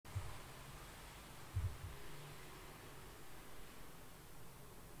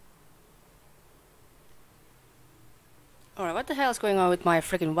What the hell is going on with my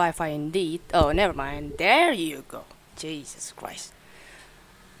freaking Wi-Fi indeed? Oh, never mind. There you go. Jesus Christ.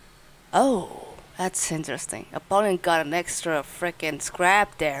 Oh, that's interesting. Opponent got an extra freaking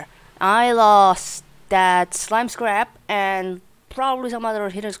scrap there. I lost that slime scrap and probably some other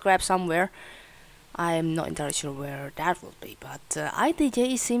hidden scrap somewhere. I'm not entirely sure where that will be, but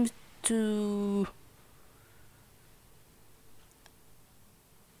IDJ seems to...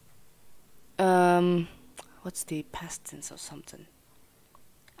 what's the past tense or something?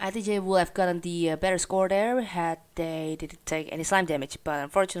 IDJ would have gotten the better score there had they didn't take any slime damage, but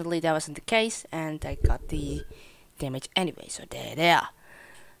unfortunately that wasn't the case, and they got the damage anyway, so there they are.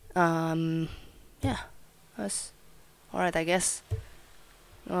 Yeah, that's alright, I guess.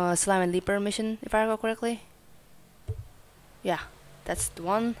 Slime and Leaper mission, if I recall correctly. Yeah, that's the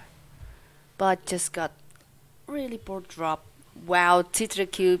one. But just got really poor drop. Wow, Tetra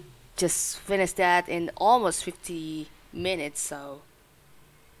Cube just finished that in almost 50 minutes, so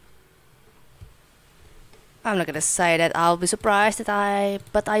I'm not gonna say that I'll be surprised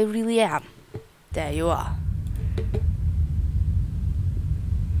but I really am. There you are.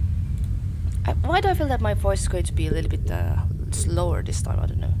 Why do I feel that my voice is going to be a little bit slower this time? I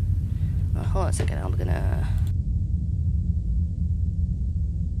don't know. Hold on a second, I'm gonna...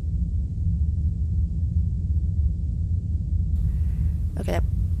 Okay, that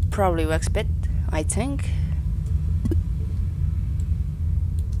probably works a bit, I think.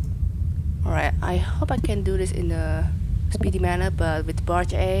 Alright, I hope I can do this in a speedy manner, but with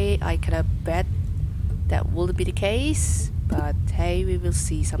Barge A, I kinda bet that wouldn't be the case. But hey, we will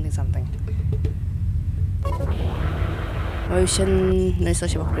see something. Motion, no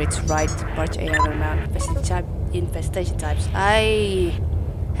social upgrades, right, Barge A on amount, infestation types. I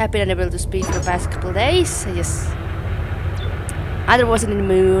have been unable to speak for the past couple of days. I just either wasn't in the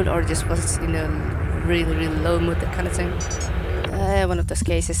mood or just was in a really low mood, that kind of thing. One of those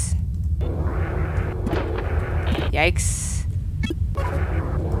cases. Yikes.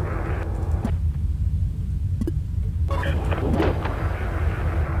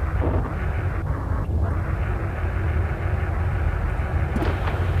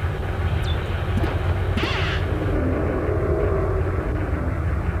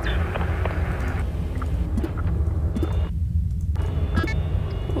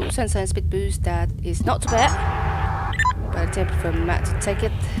 Sensor and speed boost, that is not too bad, but I think I prefer Matt to take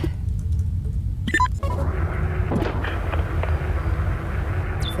it.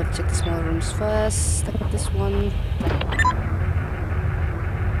 Let's check the small rooms first. Look at this one.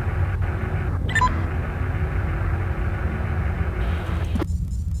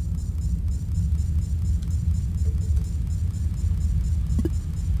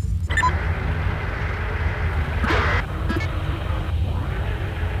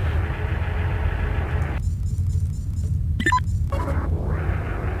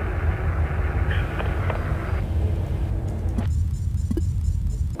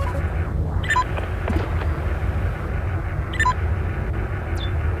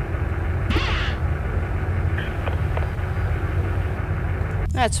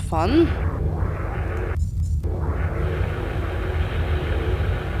 That's fun.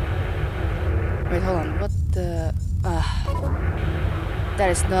 Wait, hold on. What the... that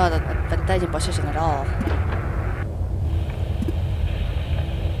is not an advantageous position at all.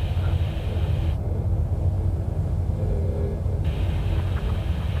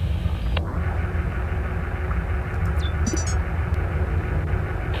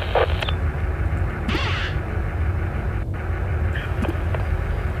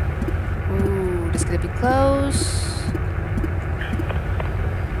 Close.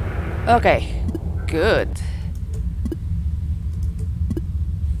 Okay, good.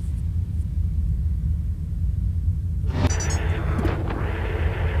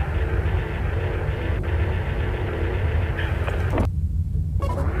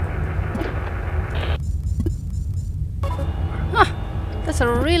 Huh, that's a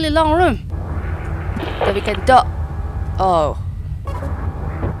really long room that we can do. Oh.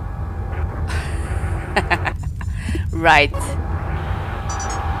 Right.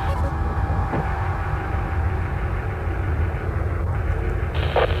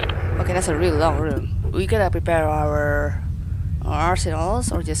 Okay, that's a really long room. We gotta prepare our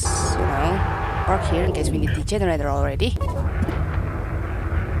arsenals, or just, you know, park here in case we need the generator already.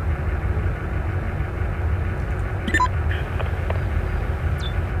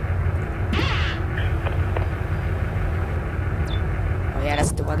 Oh yeah,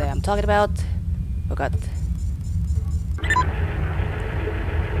 that's the one that I'm talking about. Oh god.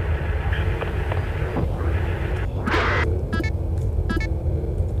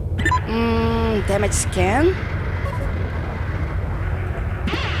 Damage scan.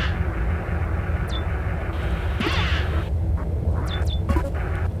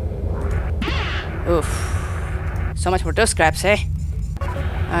 Oof. So much for those scraps, eh?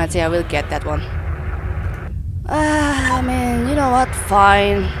 I think I will get that one. I mean, you know what?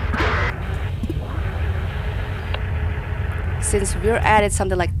 Fine. Since we're added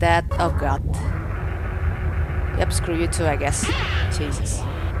something like that, oh god. Yep, screw you too, I guess. Jesus.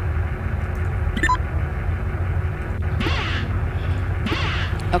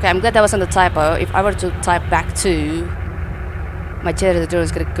 Okay, I'm glad that wasn't a typo. If I were to type back 2, my generator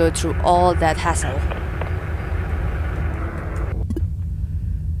is gonna go through all that hassle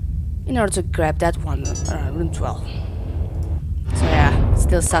in order to grab that one room 12. So yeah,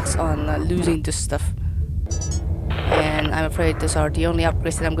 still sucks on losing this stuff. And I'm afraid those are the only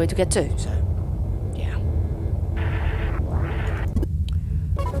upgrades that I'm going to get too, so yeah.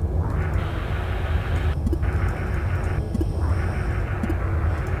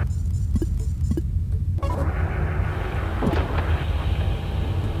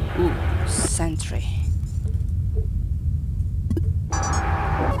 Ooh, sentry.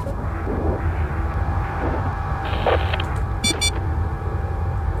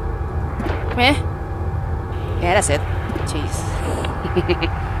 Come here. Yeah, that's it. Jeez.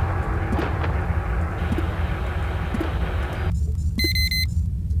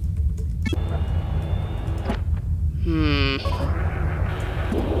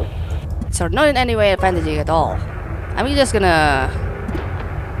 So not in any way advantaging at all. I'm just gonna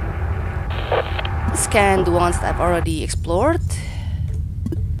scan the ones that I've already explored.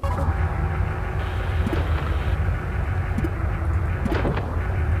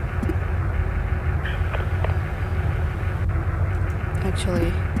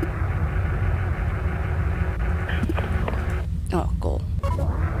 Actually, oh, cool.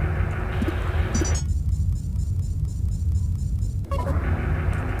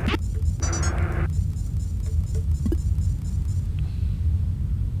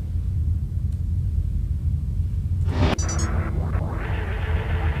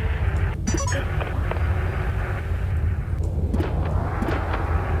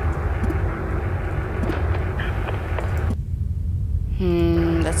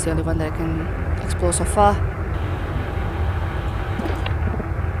 That's the only one that I can explore so far.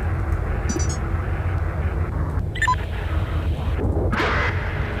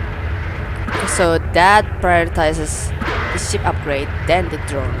 So that prioritizes the ship upgrade, then the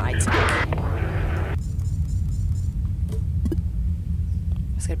drone, I think.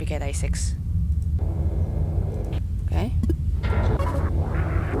 It's gonna be Cat 6. Okay.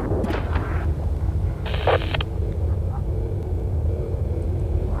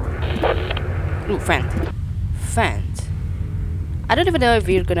 Ooh, Fant. Fant. I don't even know if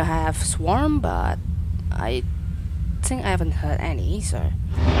we're gonna have Swarm, but I think I haven't heard any, so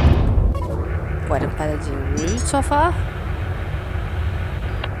quite a challenging route so far.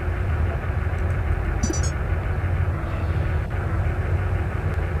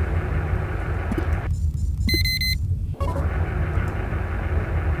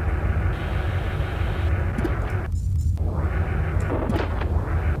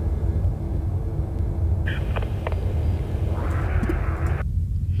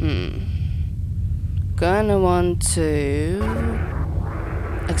 Gonna want to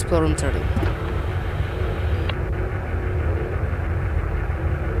explore room 30.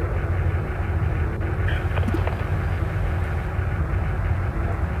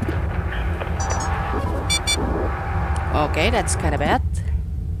 Okay, that's kind of bad.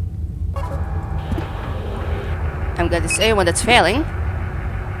 I'm glad it's A1 that's failing.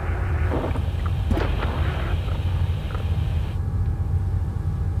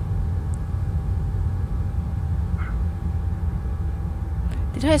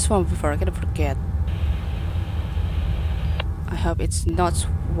 Did I swarm before? I gotta forget. I hope it's not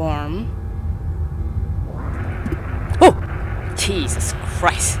swarm. Oh! Jesus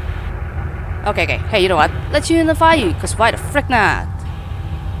Christ. Okay, okay. Hey, you know what? Let's unify you, because why the frick not?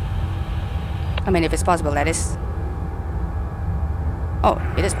 I mean, if it's possible, that is. Oh,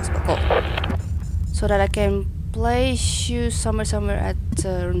 it is possible. Cool. So that I can place you somewhere at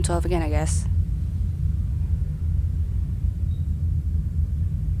room 12 again, I guess.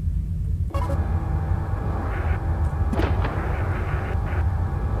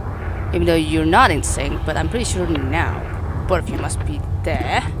 Even though you're not in sync, but I'm pretty sure now both of you must be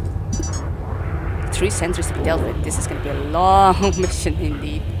there. 3 sentries to be dealt with. This is gonna be a long mission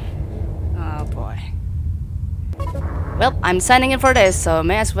indeed. Oh boy. Well, I'm signing in for this, so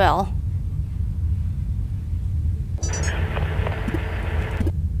may as well.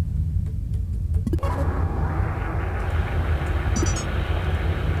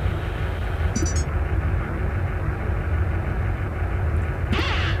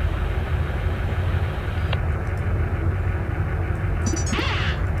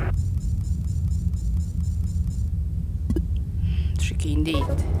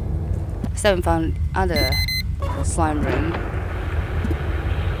 indeed. Still haven't found other slime room.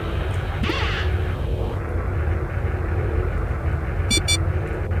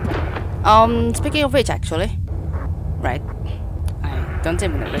 Speaking of which, actually, right? I don't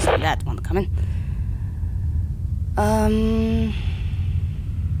even know that one coming.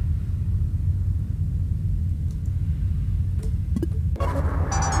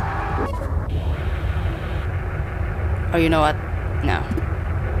 Oh, you know what? No.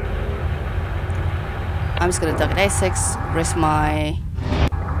 I'm just gonna duck at A6, risk my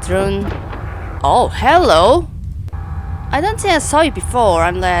drone. Oh, hello! I don't think I saw you before,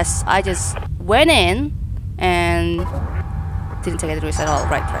 unless I just went in and didn't take any risk at all.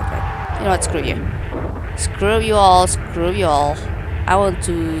 Right. You know what? Screw you. Screw you all. Screw you all. I want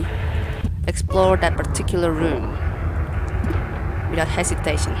to explore that particular room without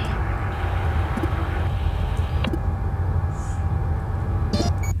hesitation.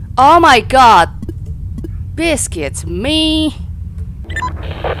 Oh my god! Biscuits, me!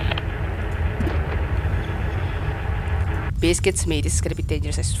 Biscuits, me. This is gonna be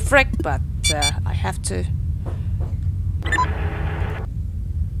dangerous as frick, but I have to.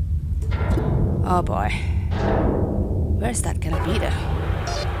 Oh boy. Where's that gonna be though?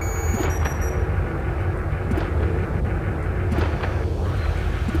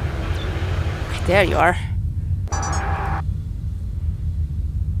 There you are.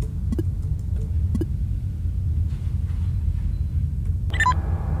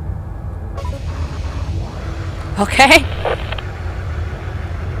 Okay.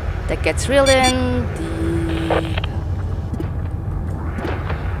 That gets reeled in.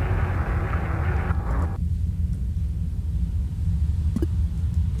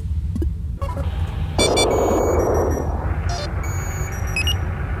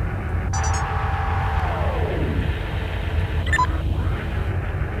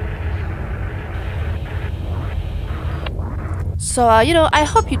 So, you know, I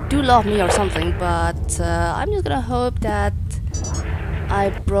hope you do love me or something, but I'm just gonna hope that I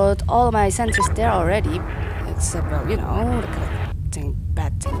brought all of my sentries there already, except, well, you know, the kind of thing,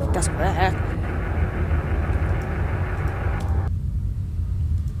 bad thing doesn't work.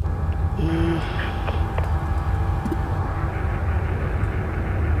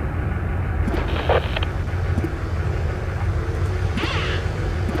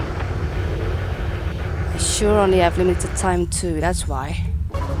 Sure, only have limited time too, that's why.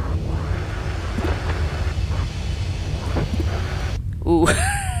 Ooh.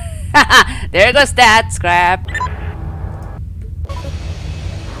 There goes that scrap.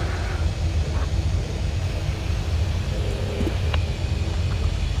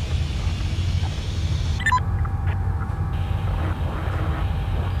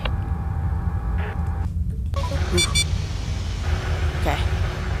 Okay.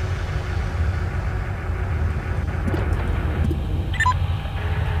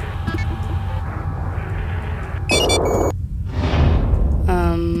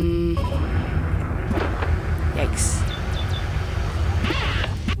 Yikes.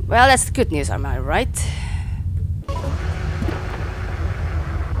 Well, that's the good news, am I right?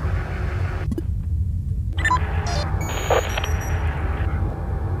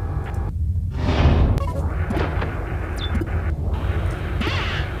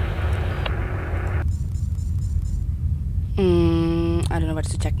 I don't know where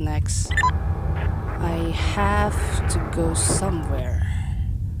to check next. I have to go somewhere.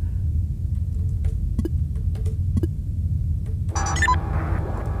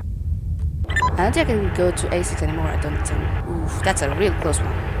 I don't think I can go to A6 anymore, I don't think. Oof, that's a real close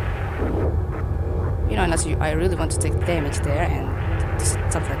one. You know, unless I really want to take damage there and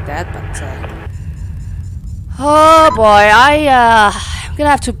stuff like that, but oh boy, I'm gonna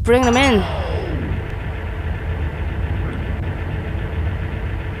have to bring them in.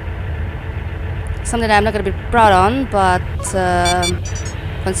 Something that I'm not gonna be proud on, but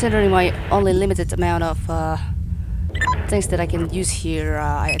considering my only limited amount of things that I can use here,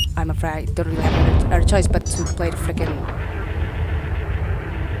 I'm afraid I don't really have another choice but to play the frickin'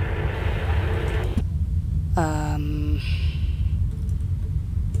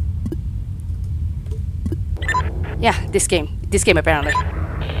 yeah, this game apparently.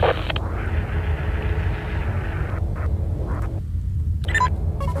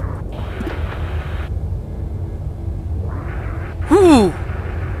 Whoo!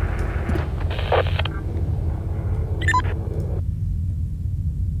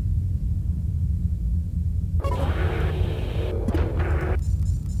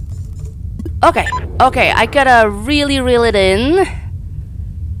 Okay, I gotta really reel it in.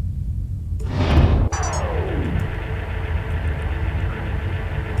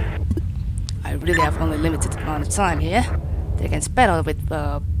 amount of time here that I can spend on with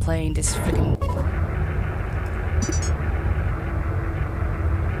playing this freaking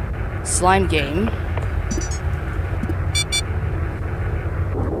slime game.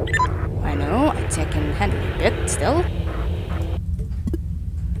 I know, I think I can handle it a bit still.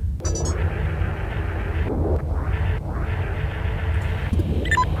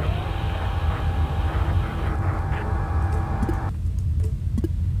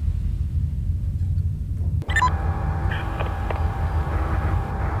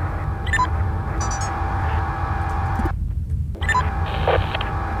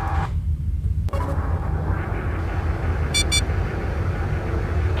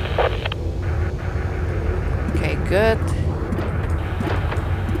 Good.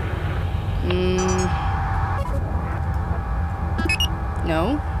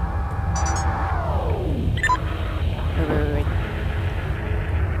 No. Wait.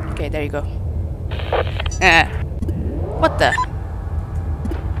 Okay, there you go. What the?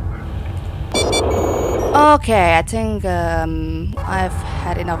 Okay, I think I've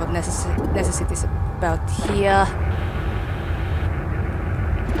had enough of necessities about here.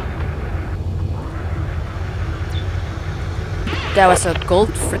 That was a gold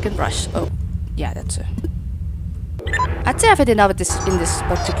freaking rush. Oh, yeah, that's it. I'd say I've had enough of this in this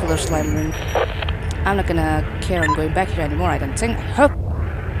particular slime room. I'm not gonna care on going back here anymore, I don't think. I hope.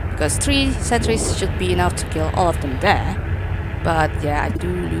 Because 3 sentries should be enough to kill all of them there. But yeah, I do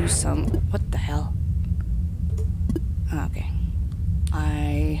lose some... What the hell? Okay.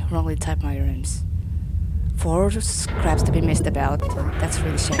 I wrongly typed my rooms. 4 scraps to be missed about. That's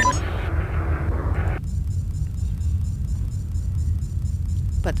really shady.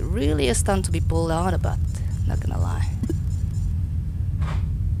 But really a stunt to be pulled out about, not gonna lie.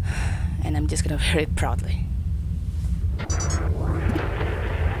 And I'm just gonna wear it proudly.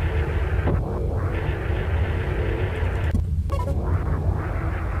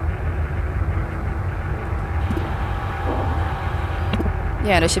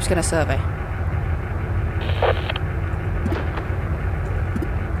 Yeah, the ship's gonna survey.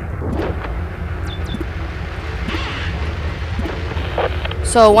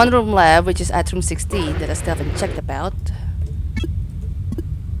 So one room left, which is at room 16, that I still haven't checked about.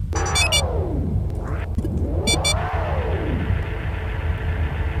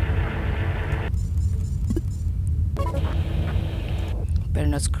 Better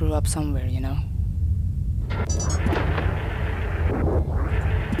not screw up somewhere, you know.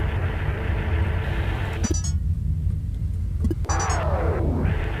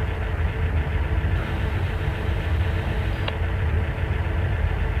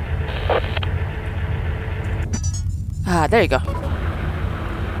 Ah, there you go.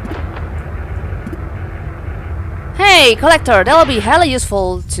 Hey, collector, that'll be hella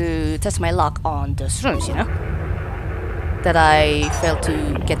useful to test my luck on those rooms, you know? That I failed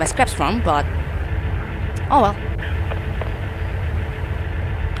to get my scraps from, but... oh well.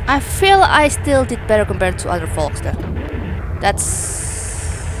 I feel I still did better compared to other folks, though. That's...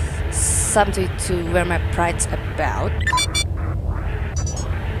 something to wear my pride's about.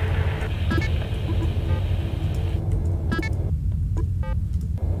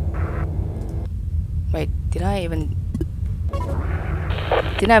 Wait, did I even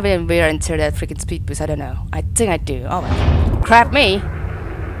wear into that freaking speed boost? I don't know. I think I do. Oh well. Crap me!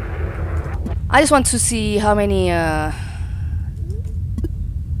 I just want to see how many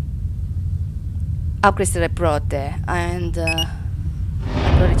upgrades that I brought there, and I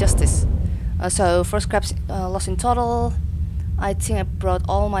brought justice. So 4 scraps lost in total. I think I brought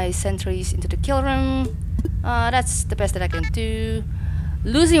all my sentries into the kill room. That's the best that I can do.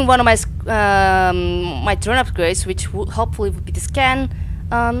 Losing one of my my drone upgrades, which hopefully would be the scan.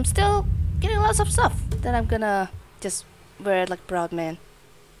 Still getting lots of stuff that I'm gonna just wear it like proud man.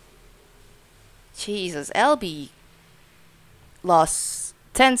 Jesus, LB lost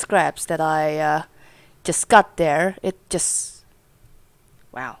 10 scraps that I just got there. It just...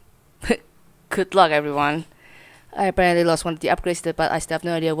 wow. Good luck, everyone. I apparently lost one of the upgrades, but I still have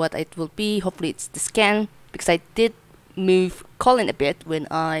no idea what it will be. Hopefully it's the scan, because I did move Colin a bit when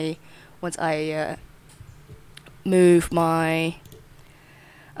once I move my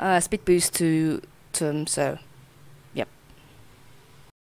speed boost to him, so